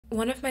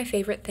One of my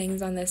favorite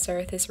things on this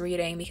earth is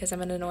reading because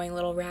I'm an annoying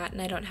little rat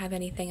and I don't have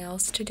anything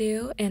else to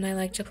do, and I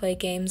like to play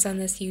games on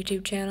this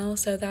YouTube channel,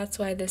 so that's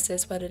why this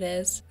is what it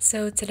is.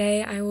 So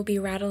today I will be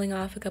rattling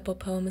off a couple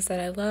poems that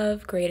I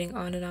love, grading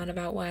on and on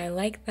about why I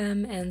like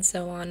them, and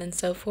so on and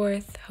so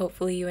forth.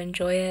 Hopefully you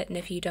enjoy it, and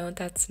if you don't,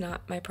 that's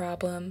not my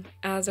problem.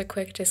 As a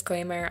quick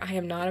disclaimer, I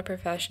am not a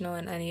professional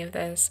in any of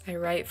this. I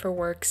write for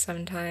work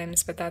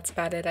sometimes, but that's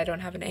about it. I don't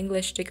have an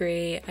English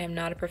degree. I am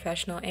not a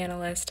professional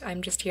analyst.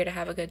 I'm just here to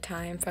have a good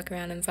time, fuck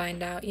around and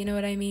find out, you know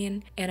what I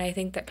mean? And I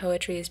think that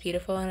poetry is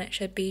beautiful and it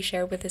should be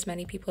shared with as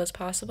many people as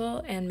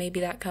possible, and maybe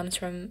that comes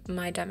from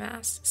my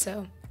dumbass.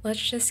 So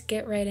let's just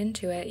get right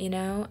into it, you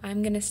know?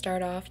 I'm gonna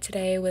start off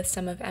today with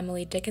some of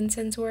Emily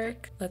Dickinson's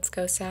work. Let's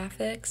go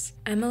sapphics.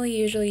 Emily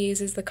usually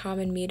uses the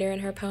common meter in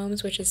her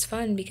poems, which is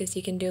fun because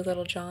you can do a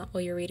little jaunt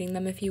while you're reading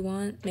them if you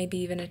want, maybe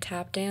even a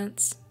tap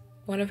dance.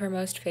 One of her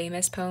most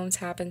famous poems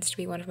happens to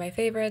be one of my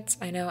favorites.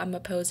 I know I'm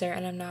a poser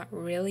and I'm not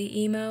really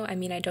emo. I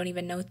mean, I don't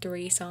even know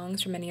 3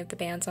 songs from any of the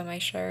bands on my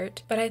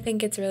shirt. But I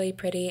think it's really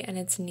pretty and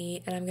it's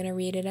neat, and I'm gonna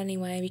read it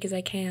anyway because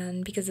I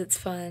can, because it's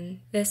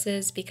fun. This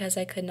is Because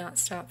I Could Not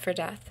Stop for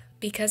Death.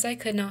 Because I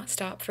could not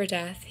stop for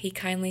death, he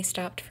kindly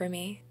stopped for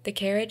me. The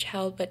carriage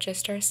held but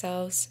just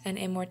ourselves and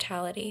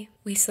immortality.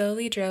 We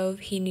slowly drove,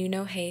 he knew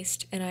no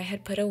haste, and I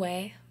had put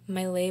away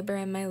my labor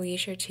and my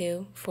leisure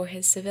too, for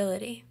his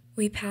civility.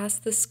 We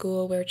passed the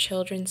school where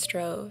children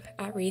strove,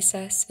 at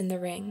recess in the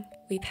ring.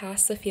 We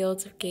passed the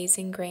fields of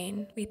gazing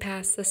grain. We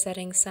passed the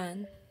setting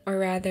sun. Or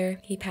rather,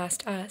 he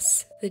passed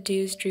us. The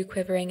dews drew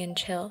quivering and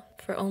chill,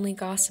 for only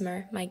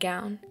gossamer, my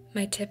gown,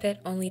 my tippet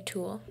only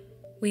tulle.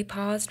 We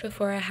paused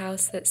before a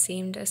house that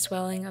seemed a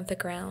swelling of the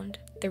ground.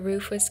 The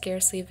roof was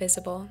scarcely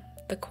visible,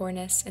 the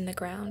cornice in the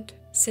ground.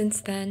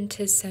 Since then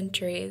 'tis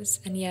centuries,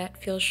 and yet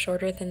feels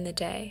shorter than the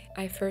day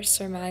I first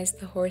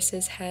surmised the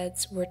horses'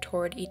 heads were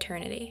toward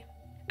eternity.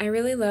 I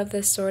really love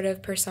this sort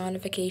of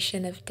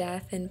personification of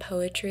death in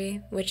poetry,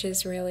 which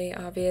is really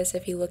obvious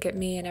if you look at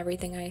me and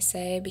everything I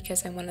say,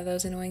 because I'm one of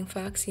those annoying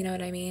fucks, you know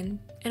what I mean?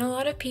 And a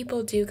lot of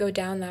people do go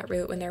down that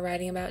route when they're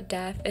writing about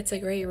death. It's a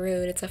great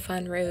route, it's a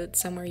fun route,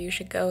 somewhere you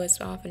should go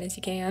as often as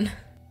you can.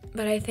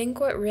 But I think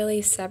what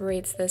really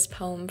separates this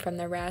poem from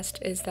the rest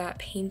is that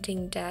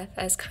painting death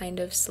as kind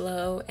of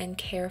slow and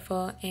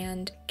careful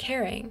and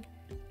caring.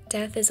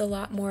 Death is a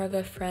lot more of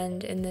a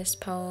friend in this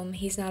poem.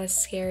 He's not a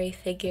scary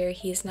figure,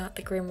 he's not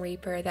the Grim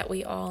Reaper that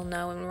we all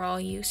know and we're all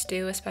used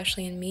to,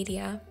 especially in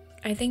media.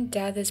 I think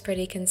death is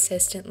pretty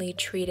consistently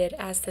treated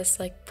as this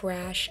like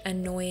brash,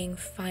 annoying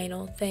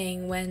final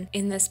thing, when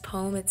in this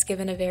poem it's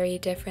given a very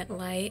different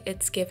light.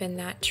 It's given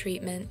that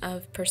treatment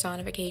of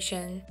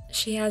personification.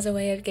 She has a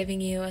way of giving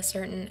you a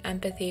certain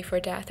empathy for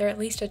death, or at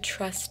least a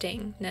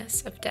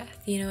trustingness of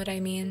death, you know what I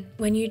mean?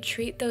 When you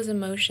treat those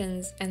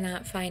emotions and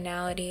that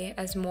finality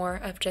as more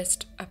of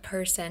just a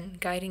person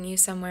guiding you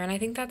somewhere, and I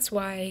think that's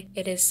why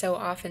it is so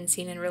often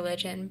seen in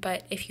religion,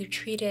 but if you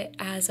treat it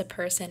as a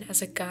person,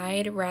 as a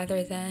guide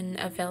rather than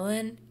a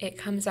villain, it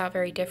comes out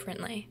very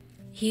differently.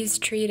 He's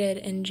treated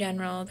in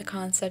general the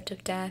concept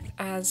of death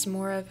as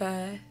more of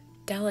a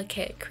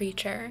delicate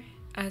creature,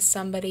 as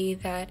somebody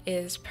that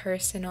is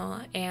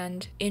personal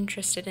and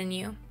interested in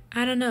you.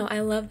 I don't know,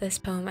 I love this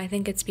poem. I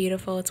think it's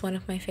beautiful. It's one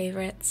of my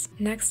favorites.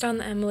 Next on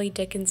the Emily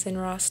Dickinson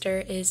roster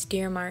is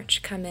Dear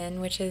March, Come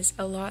In, which is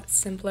a lot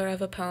simpler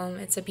of a poem.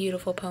 It's a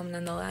beautiful poem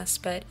nonetheless,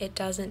 but it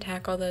doesn't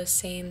tackle those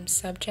same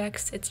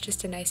subjects. It's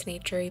just a nice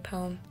naturey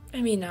poem.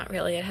 I mean, not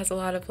really. It has a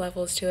lot of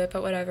levels to it,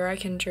 but whatever. I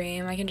can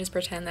dream. I can just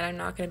pretend that I'm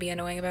not going to be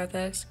annoying about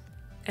this.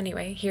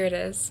 Anyway, here it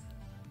is.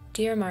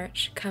 Dear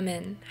March, come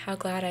in, how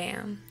glad I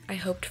am. I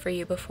hoped for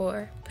you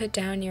before. Put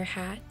down your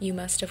hat, you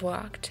must have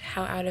walked.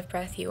 How out of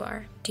breath you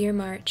are. Dear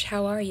March,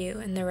 how are you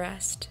and the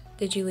rest?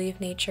 Did you leave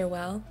nature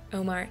well?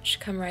 Oh March,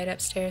 come right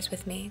upstairs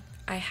with me.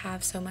 I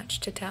have so much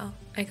to tell.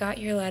 I got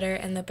your letter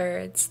and the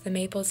birds. The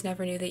maples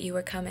never knew that you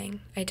were coming.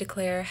 I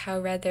declare how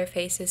red their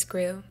faces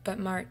grew. But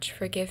March,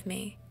 forgive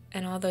me.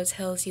 And all those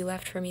hills you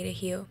left for me to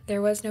hew.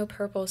 There was no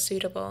purple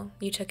suitable.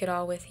 You took it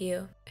all with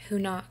you. Who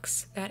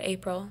knocks? That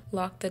April.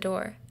 Lock the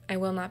door. I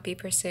will not be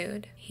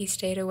pursued. He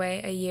stayed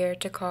away a year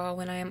to call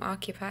when I am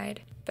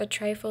occupied. But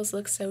trifles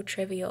look so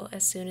trivial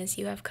as soon as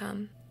you have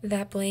come.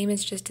 That blame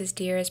is just as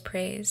dear as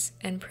praise,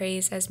 and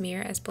praise as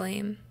mere as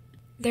blame.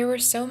 There were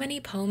so many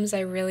poems I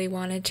really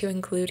wanted to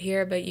include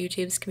here, but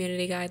YouTube's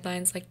community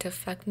guidelines like to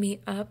fuck me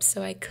up,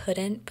 so I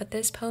couldn't. But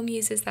this poem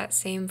uses that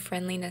same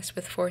friendliness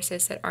with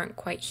forces that aren't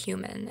quite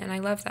human, and I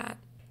love that.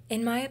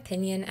 In my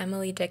opinion,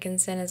 Emily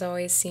Dickinson has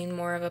always seemed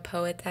more of a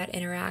poet that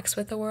interacts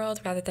with the world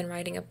rather than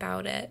writing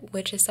about it,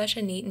 which is such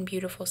a neat and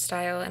beautiful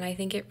style, and I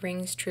think it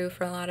rings true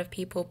for a lot of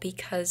people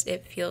because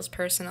it feels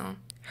personal.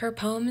 Her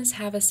poems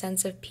have a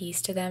sense of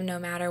peace to them no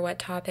matter what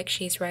topic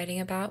she's writing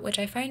about, which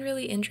I find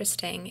really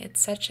interesting.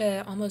 It's such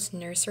a almost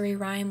nursery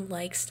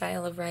rhyme-like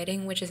style of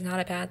writing, which is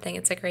not a bad thing,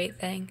 it's a great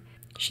thing.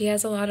 She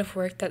has a lot of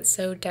work that's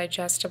so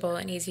digestible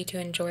and easy to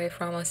enjoy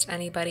for almost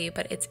anybody,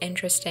 but it's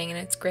interesting and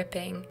it's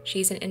gripping.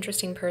 She's an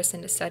interesting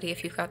person to study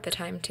if you've got the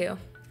time to.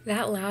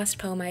 That last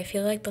poem, I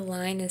feel like the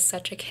line is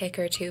such a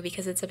kicker too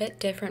because it's a bit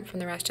different from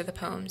the rest of the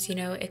poems. You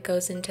know, it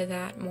goes into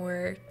that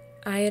more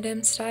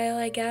idiom style,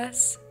 I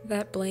guess.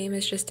 That blame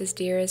is just as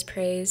dear as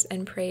praise,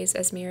 and praise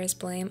as mere as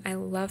blame. I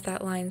love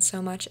that line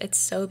so much. It's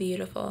so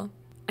beautiful.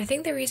 I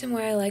think the reason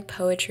why I like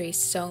poetry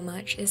so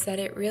much is that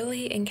it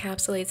really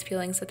encapsulates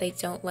feelings that they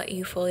don't let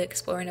you fully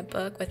explore in a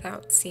book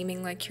without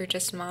seeming like you're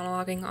just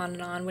monologuing on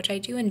and on, which I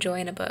do enjoy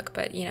in a book,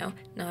 but you know,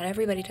 not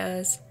everybody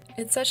does.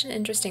 It's such an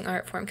interesting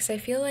art form because I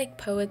feel like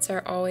poets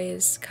are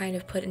always kind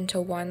of put into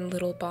one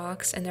little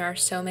box, and there are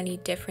so many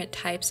different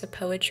types of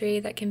poetry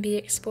that can be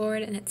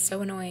explored, and it's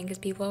so annoying because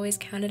people always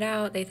count it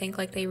out. They think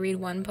like they read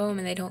one poem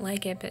and they don't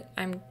like it, but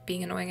I'm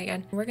being annoying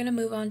again. We're gonna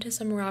move on to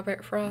some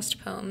Robert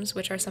Frost poems,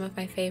 which are some of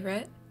my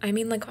favorite. I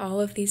mean, like, all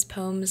of these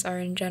poems are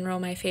in general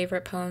my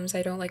favorite poems.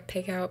 I don't like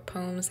pick out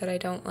poems that I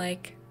don't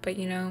like, but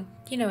you know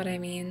what I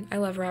mean. I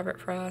love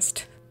Robert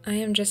Frost. I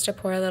am just a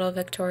poor little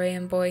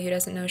Victorian boy who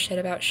doesn't know shit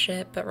about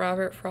shit, but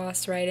Robert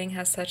Frost's writing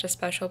has such a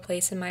special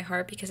place in my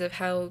heart because of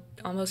how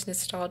almost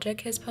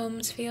nostalgic his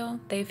poems feel.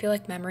 They feel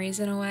like memories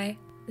in a way.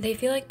 They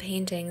feel like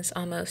paintings,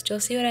 almost.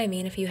 You'll see what I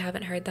mean if you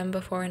haven't heard them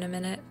before in a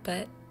minute,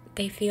 but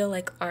they feel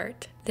like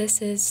art.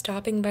 This is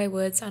Stopping by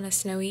Woods on a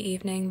Snowy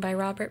Evening by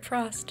Robert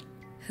Frost.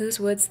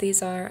 Whose woods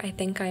these are, I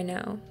think I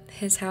know.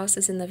 His house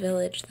is in the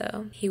village,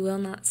 though. He will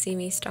not see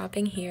me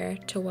stopping here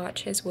to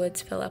watch his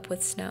woods fill up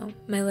with snow.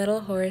 My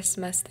little horse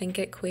must think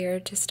it queer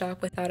to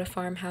stop without a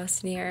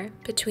farmhouse near.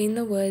 Between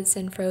the woods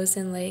and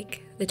frozen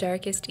lake, the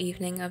darkest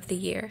evening of the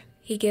year.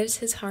 He gives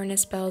his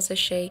harness bells a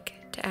shake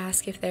to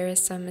ask if there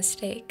is some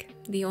mistake.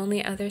 The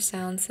only other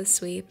sound's the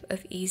sweep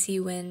of easy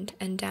wind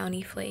and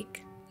downy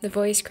flake. The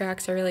voice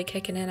cracks are really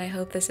kicking in. I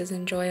hope this is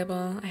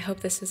enjoyable. I hope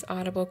this is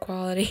audible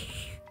quality.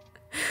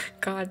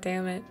 God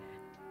damn it.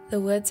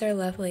 The woods are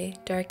lovely,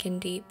 dark and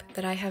deep,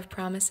 but I have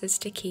promises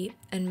to keep,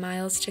 and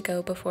miles to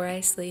go before I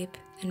sleep,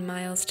 and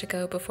miles to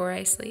go before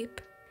I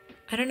sleep.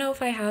 I don't know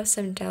if I have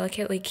some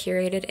delicately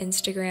curated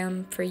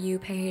Instagram For You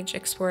page,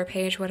 Explore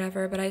page,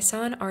 whatever, but I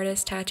saw an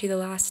artist tattoo the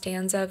last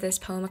stanza of this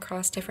poem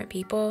across different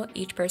people,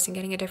 each person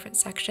getting a different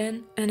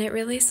section, and it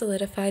really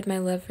solidified my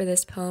love for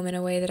this poem in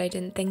a way that I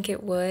didn't think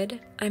it would.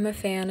 I'm a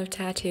fan of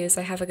tattoos,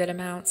 I have a good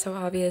amount, so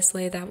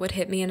obviously that would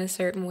hit me in a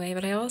certain way,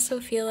 but I also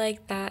feel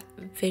like that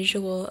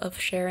visual of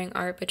sharing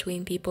art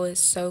between people is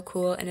so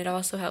cool, and it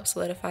also helps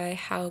solidify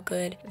how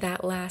good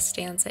that last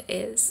stanza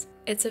is.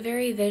 It's a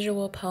very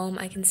visual poem.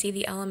 I can see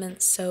the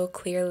elements so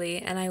clearly,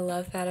 and I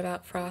love that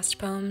about Frost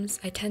poems.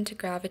 I tend to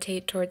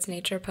gravitate towards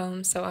nature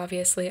poems, so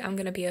obviously I'm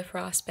gonna be a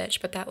Frost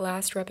bitch, but that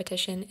last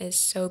repetition is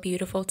so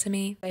beautiful to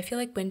me. I feel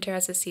like winter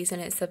as a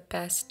season is the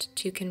best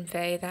to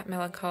convey that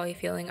melancholy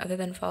feeling other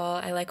than fall.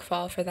 I like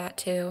fall for that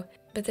too.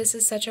 But this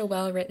is such a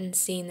well-written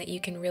scene that you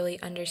can really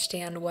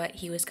understand what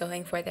he was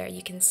going for there.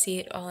 You can see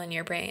it all in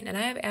your brain. And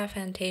I have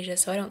aphantasia,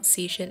 so I don't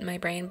see shit in my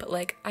brain, but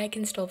like, I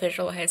can still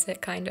visualize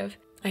it, kind of.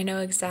 I know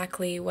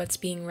exactly what's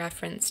being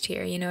referenced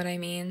here, you know what I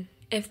mean?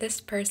 If this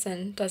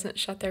person doesn't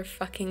shut their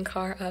fucking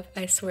car up,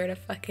 I swear to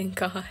fucking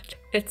God,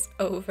 it's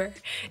over.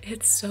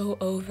 It's so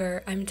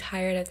over. I'm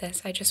tired of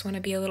this. I just want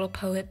to be a little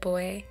poet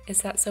boy.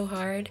 Is that so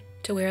hard?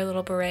 To wear a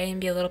little beret and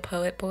be a little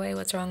poet boy?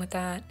 What's wrong with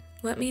that?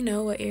 Let me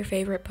know what your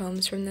favorite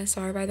poems from this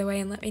are, by the way,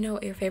 and let me know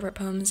what your favorite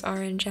poems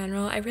are in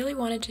general. I really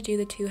wanted to do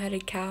the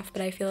two-headed calf,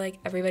 but I feel like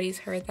everybody's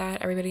heard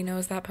that. Everybody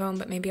knows that poem,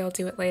 but maybe I'll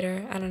do it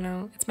later. I don't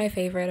know. It's my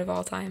favorite of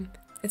all time.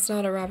 It's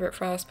not a Robert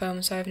Frost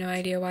poem, so I have no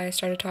idea why I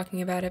started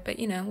talking about it, but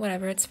you know,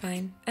 whatever, it's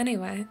fine.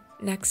 Anyway,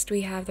 next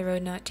we have The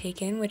Road Not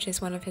Taken, which is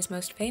one of his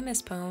most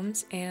famous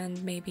poems,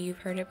 and maybe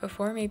you've heard it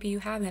before, maybe you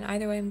haven't.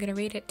 Either way, I'm gonna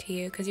read it to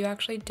you, because you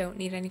actually don't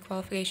need any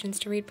qualifications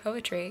to read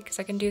poetry, because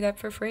I can do that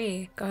for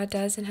free. God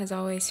does and has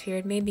always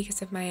feared me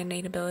because of my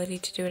innate ability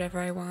to do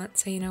whatever I want,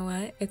 so you know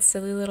what? It's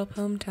silly little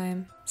poem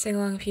time. Sing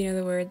along if you know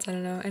the words, I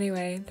don't know.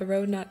 Anyway, The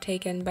Road Not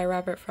Taken by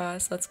Robert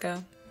Frost, let's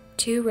go.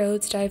 Two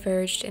roads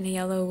diverged in a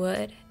yellow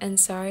wood, and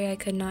sorry I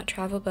could not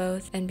travel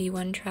both, and be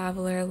one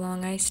traveler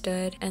long I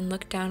stood, and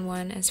looked down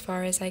one as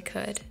far as I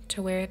could,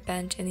 to where it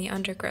bent in the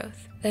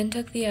undergrowth. Then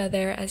took the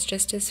other as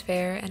just as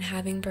fair, and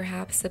having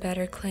perhaps the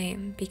better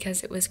claim,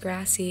 because it was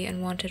grassy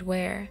and wanted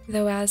wear,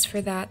 though as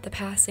for that the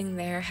passing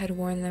there had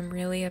worn them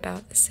really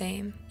about the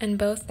same. And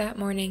both that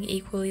morning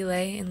equally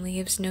lay in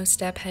leaves no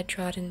step had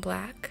trodden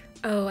black.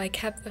 Oh, I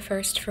kept the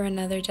first for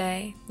another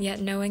day, yet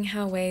knowing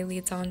how way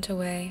leads on to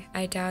way,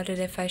 I doubted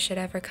if I should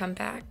ever come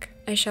back.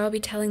 I shall be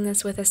telling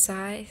this with a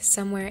sigh,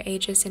 somewhere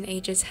ages and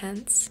ages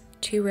hence.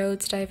 Two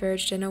roads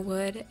diverged in a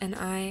wood, and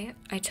I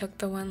took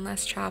the one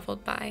less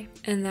traveled by,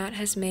 and that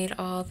has made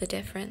all the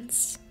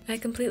difference. I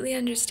completely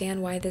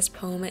understand why this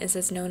poem is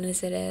as known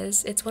as it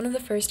is. It's one of the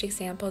first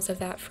examples of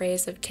that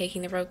phrase of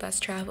taking the road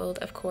less traveled,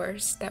 of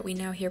course, that we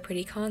now hear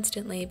pretty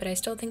constantly, but I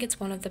still think it's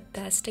one of the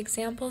best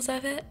examples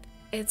of it.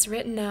 It's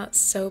written out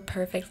so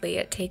perfectly,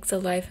 it takes a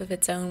life of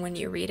its own when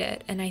you read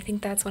it, and I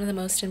think that's one of the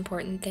most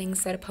important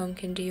things that a poem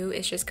can do,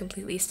 is just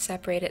completely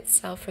separate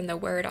itself from the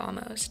word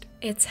almost.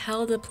 it's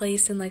held a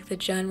place in like the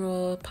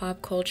general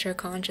pop culture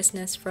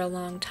consciousness for a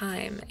long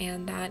time,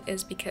 and that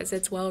is because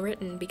it's well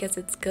written, because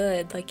it's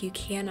good. Like, you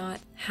cannot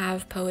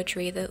have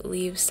poetry that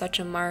leaves such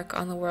a mark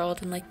on the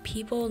world, and like,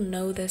 people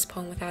know this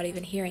poem without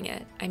even hearing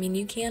it. I mean,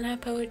 you can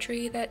have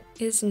poetry that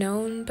is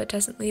known but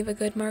doesn't leave a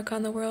good mark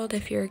on the world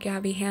if you're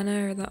Gabby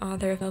Hanna or the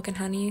author of Milk and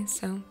Honey,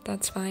 so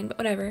that's fine, but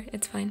whatever,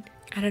 it's fine.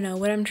 I don't know,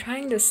 what I'm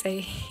trying to say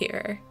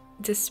here,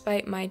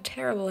 despite my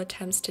terrible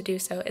attempts to do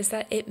so, is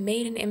that it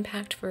made an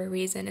impact for a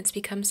reason. It's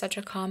become such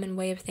a common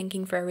way of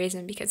thinking for a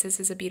reason, because this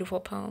is a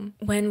beautiful poem.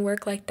 When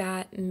work like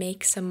that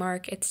makes a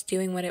mark, it's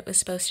doing what it was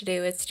supposed to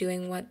do. It's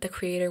doing what the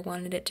creator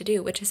wanted it to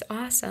do, which is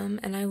awesome,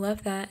 and I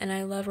love that, and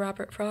I love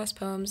Robert Frost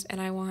poems, and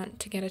I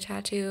want to get a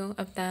tattoo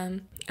of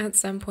them at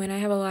some point. I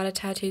have a lot of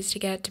tattoos to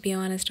get, to be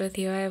honest with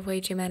you. I have way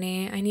too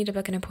many. I need to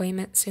book an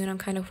appointment soon. I'm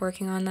kind of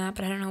working on that,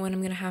 but I don't know when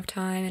I'm gonna have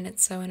time, and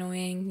it's so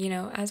annoying. You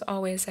know, as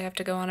always, I have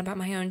to go on about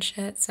my own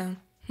shit, so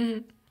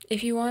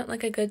if you want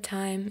like a good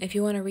time, if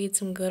you want to read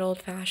some good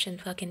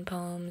old-fashioned fucking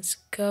poems,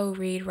 go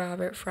read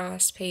Robert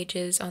Frost's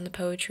pages on the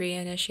Poetry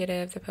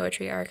Initiative, the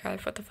Poetry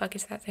Archive. What the fuck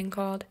is that thing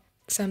called?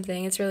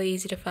 Something. It's really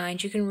easy to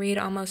find. You can read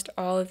almost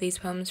all of these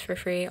poems for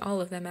free.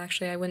 All of them,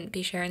 actually. I wouldn't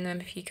be sharing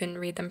them if you couldn't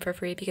read them for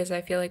free, because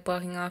I feel like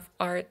blocking off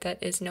art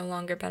that is no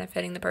longer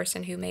benefiting the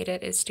person who made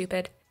it is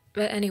stupid.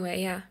 But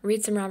anyway, yeah,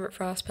 read some Robert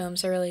Frost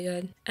poems. They're really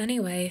good.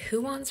 Anyway, who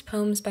wants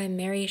poems by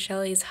Mary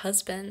Shelley's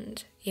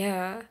husband?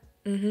 Yeah.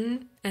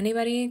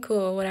 Anybody?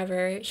 Cool,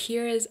 whatever.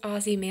 Here is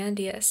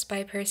Ozymandias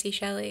by Percy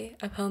Shelley,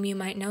 a poem you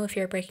might know if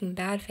you're a Breaking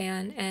Bad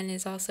fan, and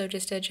is also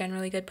just a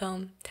generally good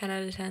poem. 10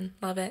 out of 10.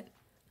 Love it.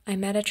 I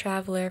met a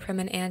traveler from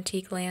an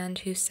antique land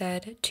who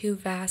said, 2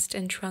 vast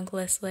and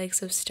trunkless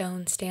legs of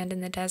stone stand in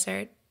the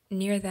desert.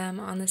 Near them,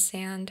 on the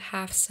sand,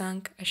 half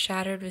sunk, a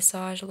shattered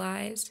visage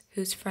lies,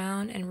 whose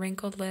frown and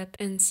wrinkled lip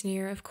and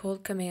sneer of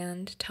cold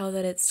command tell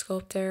that its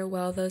sculptor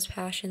well those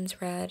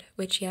passions read,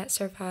 which yet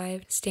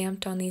survived,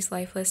 stamped on these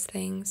lifeless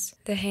things,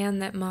 the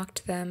hand that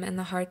mocked them and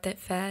the heart that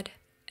fed,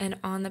 and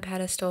on the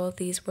pedestal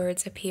these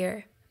words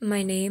appear.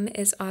 My name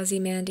is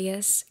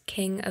Ozymandias,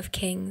 King of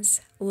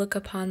Kings. Look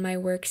upon my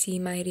works, ye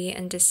mighty,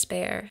 and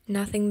despair.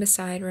 Nothing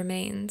beside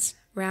remains.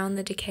 Round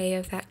the decay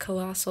of that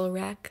colossal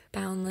wreck,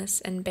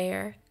 boundless and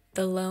bare,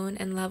 the lone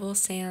and level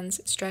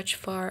sands stretch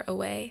far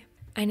away.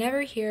 I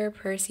never hear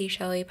Percy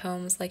Shelley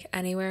poems like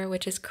anywhere,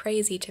 which is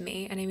crazy to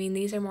me. And I mean,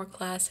 these are more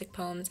classic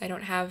poems. I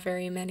don't have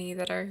very many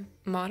that are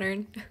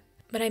modern.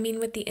 But I mean,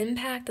 with the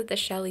impact that the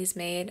Shelleys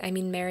made, I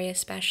mean, Mary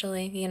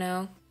especially, you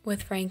know,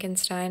 with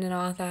Frankenstein and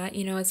all that,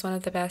 you know, it's one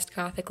of the best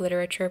Gothic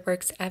literature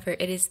works ever.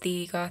 It is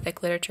the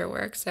Gothic literature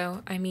work.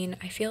 So, I mean,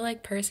 I feel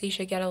like Percy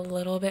should get a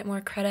little bit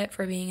more credit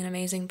for being an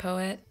amazing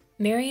poet.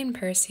 Mary and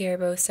Percy are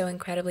both so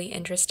incredibly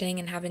interesting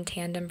and have in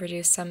tandem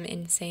produced some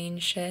insane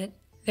shit.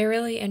 They're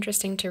really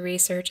interesting to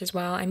research as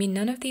well. I mean,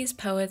 none of these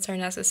poets are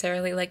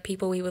necessarily like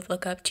people we would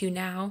look up to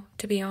now,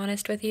 to be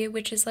honest with you,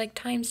 which is like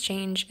times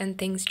change and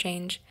things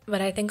change. But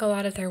I think a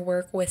lot of their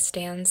work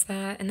withstands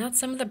that, and that's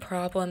some of the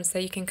problems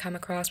that you can come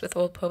across with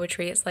old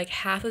poetry. It's like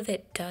half of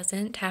it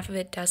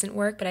doesn't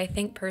work, but I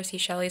think Percy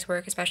Shelley's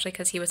work, especially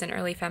because he was an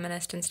early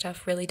feminist and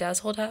stuff, really does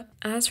hold up.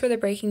 As for the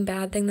Breaking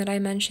Bad thing that I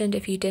mentioned,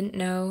 if you didn't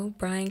know,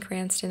 Bryan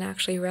Cranston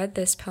actually read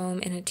this poem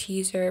in a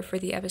teaser for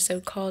the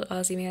episode called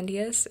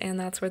Ozymandias, and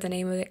that's where the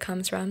name of it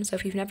comes from. So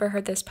if you've never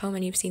heard this poem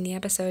and you've seen the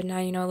episode, now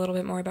you know a little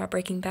bit more about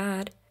Breaking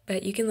Bad.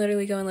 But you can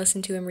literally go and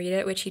listen to him read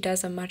it, which he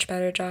does a much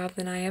better job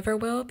than I ever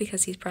will,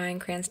 because he's Bryan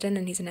Cranston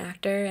and he's an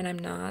actor and I'm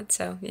not.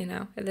 So, you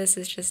know, this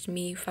is just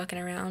me fucking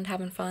around,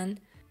 having fun.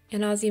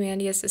 And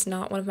Ozymandias is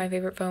not one of my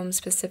favorite poems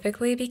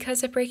specifically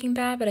because of Breaking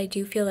Bad, but I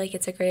do feel like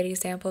it's a great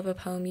example of a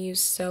poem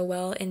used so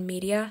well in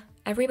media.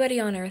 Everybody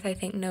on Earth, I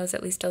think, knows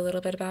at least a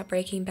little bit about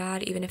Breaking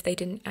Bad, even if they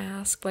didn't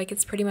ask. Like,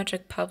 it's pretty much a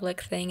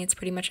public thing. It's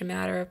pretty much a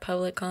matter of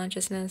public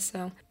consciousness.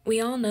 So we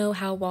all know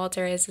how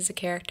Walter is as a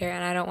character,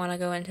 and I don't want to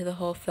go into the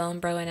whole film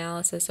bro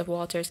analysis of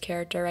Walter's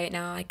character right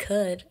now. I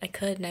could,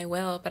 and I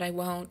will, but I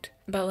won't.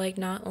 But, like,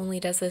 not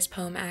only does this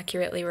poem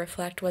accurately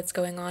reflect what's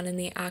going on in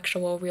the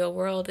actual real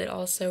world, it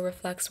also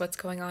reflects what's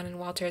going on in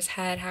Walter's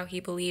head, how he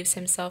believes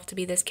himself to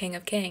be this king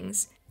of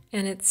kings.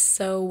 And it's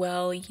so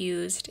well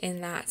used in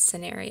that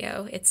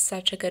scenario. It's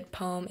such a good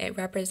poem. It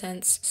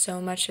represents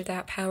so much of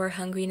that power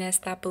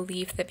hungriness, that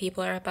belief that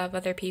people are above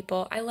other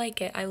people. I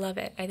like it. I love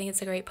it. I think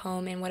it's a great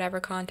poem in whatever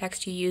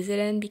context you use it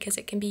in, because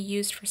it can be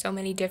used for so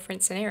many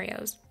different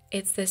scenarios.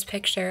 It's this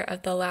picture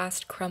of the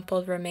last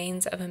crumpled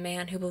remains of a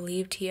man who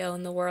believed he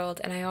owned the world,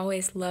 and I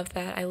always love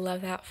that. I love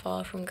that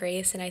fall from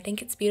grace, and I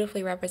think it's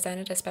beautifully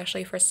represented,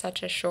 especially for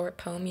such a short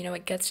poem. You know,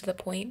 it gets to the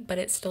point, but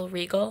it's still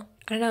regal.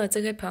 I don't know, it's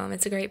a good poem.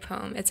 It's a great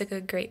poem. It's a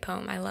good, great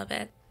poem. I love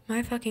it.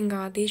 My fucking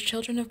god, these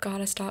children have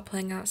gotta stop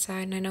playing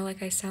outside, and I know,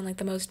 like, I sound like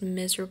the most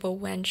miserable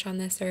wench on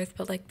this earth,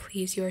 but, like,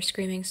 please, you are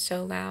screaming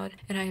so loud,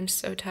 and I am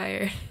so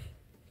tired.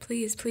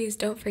 Please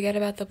don't forget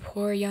about the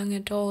poor young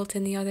adult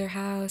in the other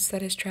house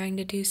that is trying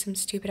to do some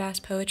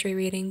stupid-ass poetry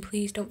reading.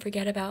 Please don't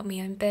forget about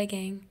me, I'm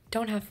begging.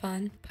 don't have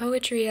fun.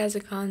 Poetry as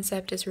a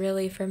concept is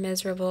really for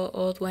miserable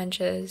old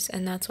wenches,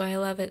 and that's why I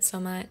love it so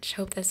much.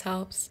 Hope this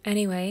helps.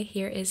 Anyway,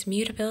 here is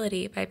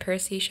Mutability by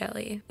Percy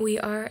Shelley. We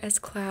are as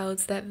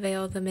clouds that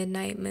veil the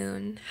midnight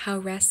moon, how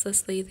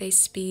restlessly they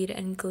speed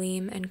and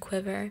gleam and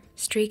quiver,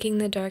 streaking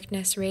the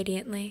darkness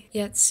radiantly.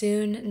 Yet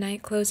soon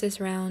night closes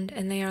round,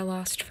 and they are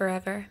lost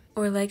forever.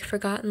 Or like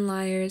forgotten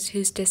lyres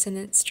whose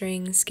dissonant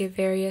strings give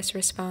various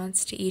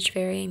response to each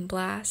varying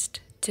blast,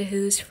 to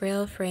whose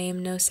frail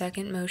frame no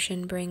second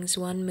motion brings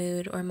one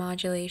mood or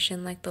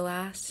modulation like the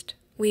last.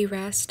 We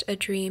rest, a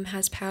dream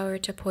has power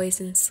to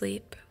poison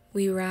sleep.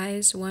 We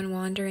rise, one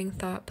wandering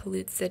thought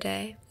pollutes the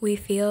day. We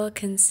feel,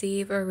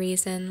 conceive or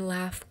reason,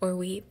 laugh or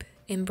weep,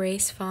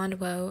 embrace fond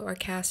woe or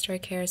cast our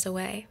cares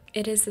away.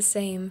 It is the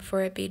same,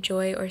 for it be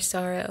joy or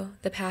sorrow,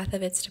 the path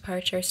of its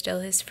departure still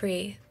is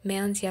free.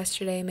 Man's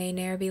yesterday may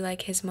ne'er be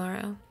like his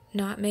morrow.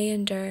 Naught may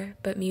endure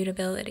but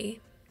mutability.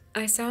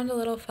 I sound a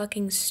little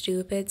fucking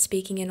stupid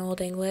speaking in Old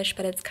English,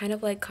 but it's kind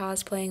of like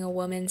cosplaying a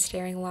woman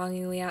staring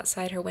longingly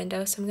outside her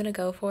window, so I'm gonna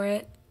go for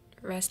it.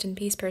 Rest in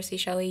peace, Percy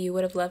Shelley, you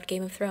would have loved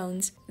Game of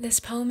Thrones.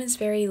 This poem is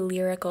very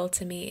lyrical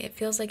to me. It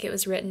feels like it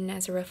was written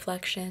as a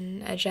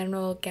reflection, a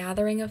general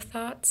gathering of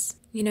thoughts,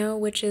 you know,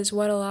 which is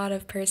what a lot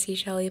of Percy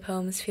Shelley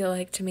poems feel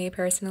like to me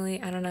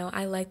personally. I don't know,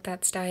 I like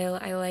that style.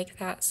 I like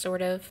that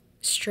sort of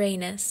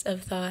strayness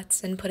of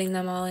thoughts and putting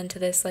them all into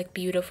this like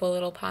beautiful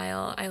little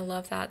pile. I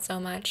love that so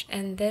much.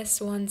 And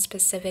this one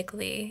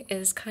specifically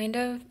is kind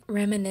of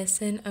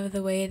reminiscent of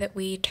the way that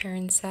we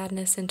turn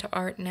sadness into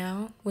art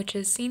now, which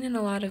is seen in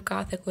a lot of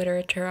Gothic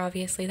literature,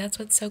 obviously. That's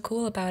what's so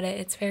cool about it.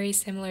 It's very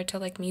similar to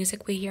like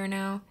music we hear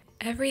now.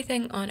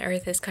 Everything on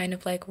Earth is kind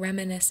of like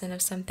reminiscent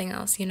of something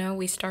else, you know?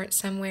 We start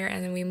somewhere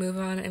and then we move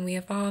on and we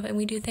evolve and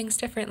we do things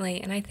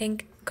differently. And I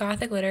think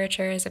Gothic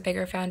literature is a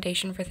bigger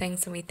foundation for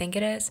things than we think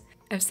it is.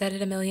 I've said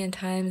it a million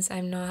times,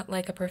 I'm not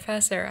like a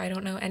professor. I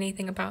don't know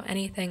anything about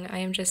anything. I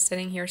am just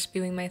sitting here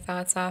spewing my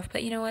thoughts off.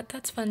 But you know what?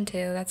 That's fun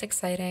too. That's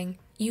exciting.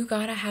 You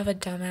gotta have a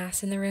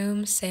dumbass in the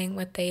room saying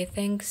what they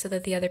think so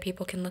that the other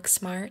people can look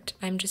smart.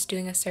 I'm just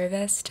doing a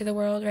service to the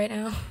world right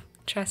now.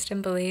 Trust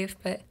and believe,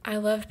 but I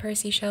love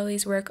Percy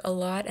Shelley's work a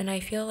lot, and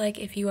I feel like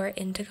if you are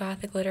into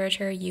Gothic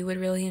literature, you would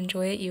really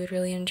enjoy it. You would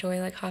really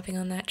enjoy like hopping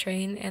on that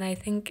train, and I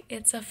think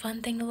it's a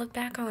fun thing to look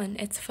back on.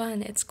 It's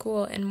fun, it's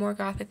cool, and more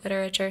Gothic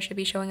literature should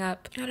be showing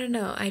up. I don't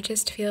know, I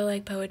just feel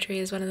like poetry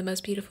is one of the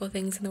most beautiful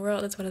things in the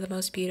world. It's one of the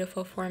most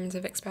beautiful forms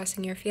of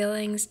expressing your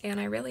feelings, and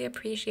I really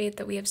appreciate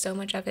that we have so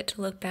much of it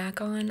to look back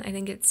on. I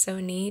think it's so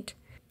neat.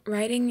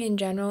 Writing in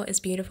general is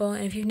beautiful,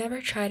 and if you've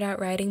never tried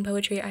out writing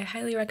poetry, I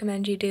highly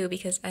recommend you do,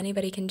 because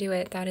anybody can do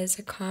it. That is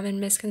a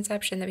common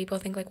misconception that people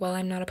think like, well,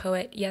 I'm not a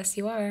poet. Yes,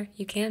 you are.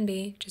 You can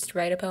be. Just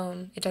write a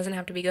poem. It doesn't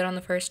have to be good on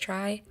the first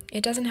try.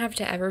 It doesn't have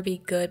to ever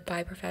be good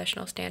by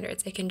professional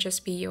standards. It can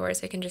just be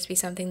yours. It can just be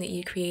something that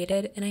you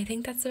created, and I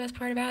think that's the best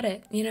part about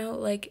it. You know,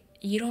 like,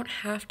 you don't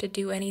have to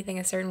do anything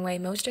a certain way.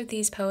 Most of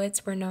these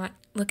poets were not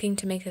looking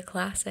to make a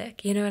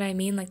classic, you know what I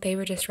mean? Like, they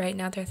were just writing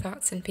out their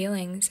thoughts and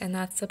feelings, and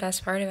that's the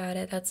best part about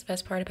it. That's the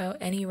best part about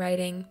any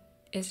writing.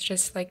 It's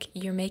just like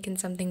you're making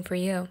something for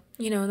you,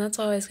 you know, and that's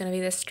always going to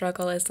be the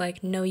struggle, is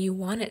like, no, you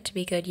want it to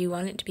be good, you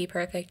want it to be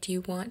perfect,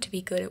 you want to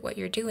be good at what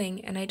you're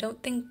doing, and I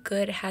don't think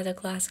good has a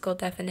classical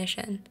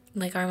definition.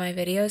 Like, are my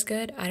videos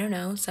good? I don't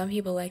know. Some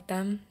people like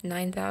them,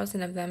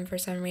 9,000 of them for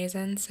some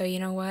reason, so you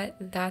know what?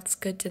 That's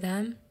good to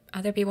them.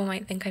 Other people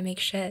might think I make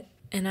shit,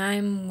 and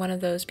I'm one of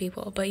those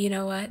people, but you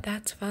know what?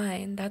 That's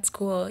fine. That's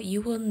cool.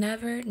 You will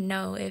never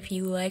know if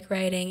you like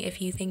writing,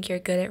 if you think you're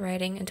good at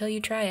writing, until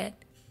you try it.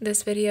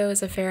 This video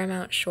is a fair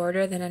amount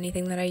shorter than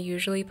anything that I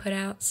usually put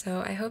out,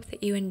 so I hope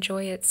that you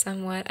enjoy it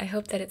somewhat. I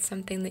hope that it's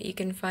something that you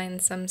can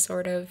find some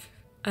sort of,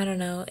 I don't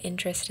know,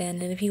 interest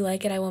in, and if you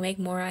like it, I will make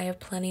more. I have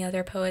plenty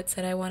other poets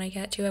that I want to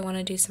get to. I want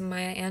to do some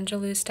Maya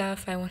Angelou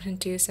stuff. I want to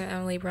do some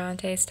Emily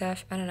Bronte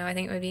stuff. I don't know, I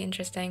think it would be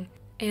interesting.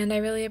 And I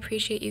really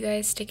appreciate you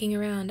guys sticking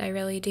around, I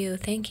really do.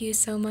 Thank you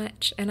so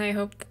much, and I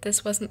hope that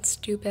this wasn't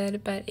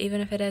stupid, but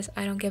even if it is,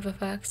 I don't give a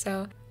fuck,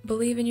 so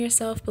believe in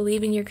yourself,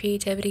 believe in your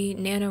creativity.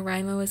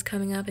 NaNoWriMo is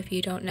coming up. If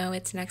you don't know,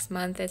 it's next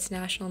month. It's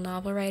National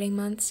Novel Writing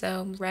Month,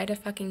 so write a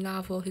fucking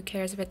novel. Who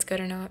cares if it's good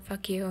or not?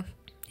 Fuck you.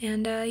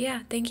 And yeah,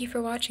 thank you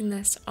for watching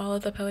this. All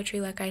of the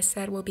poetry, like I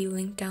said, will be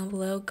linked down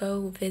below.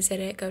 Go visit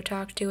it, go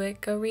talk to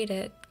it, go read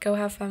it, go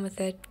have fun with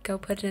it, go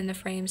put it in a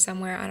frame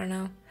somewhere, I don't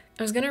know.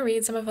 I was gonna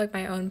read some of like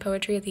my own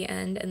poetry at the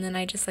end, and then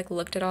I just like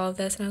looked at all of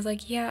this and I was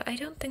like, yeah, I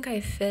don't think I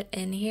fit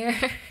in here.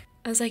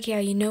 I was like, yeah,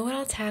 you know what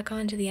I'll tack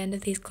on to the end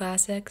of these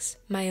classics?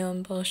 My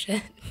own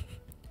bullshit.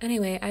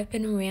 Anyway, I've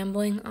been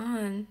rambling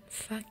on.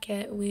 Fuck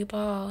it, we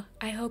ball.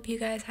 I hope you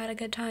guys had a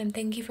good time.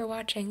 Thank you for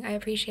watching. I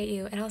appreciate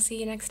you, and I'll see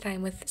you next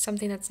time with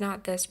something that's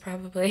not this,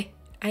 probably.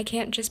 I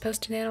can't just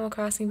post an Animal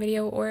Crossing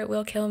video or it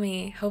will kill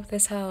me. Hope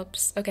this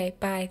helps. Okay,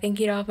 bye. Thank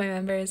you to all of my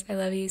members. I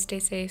love you. Stay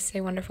safe.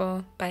 Stay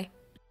wonderful. Bye.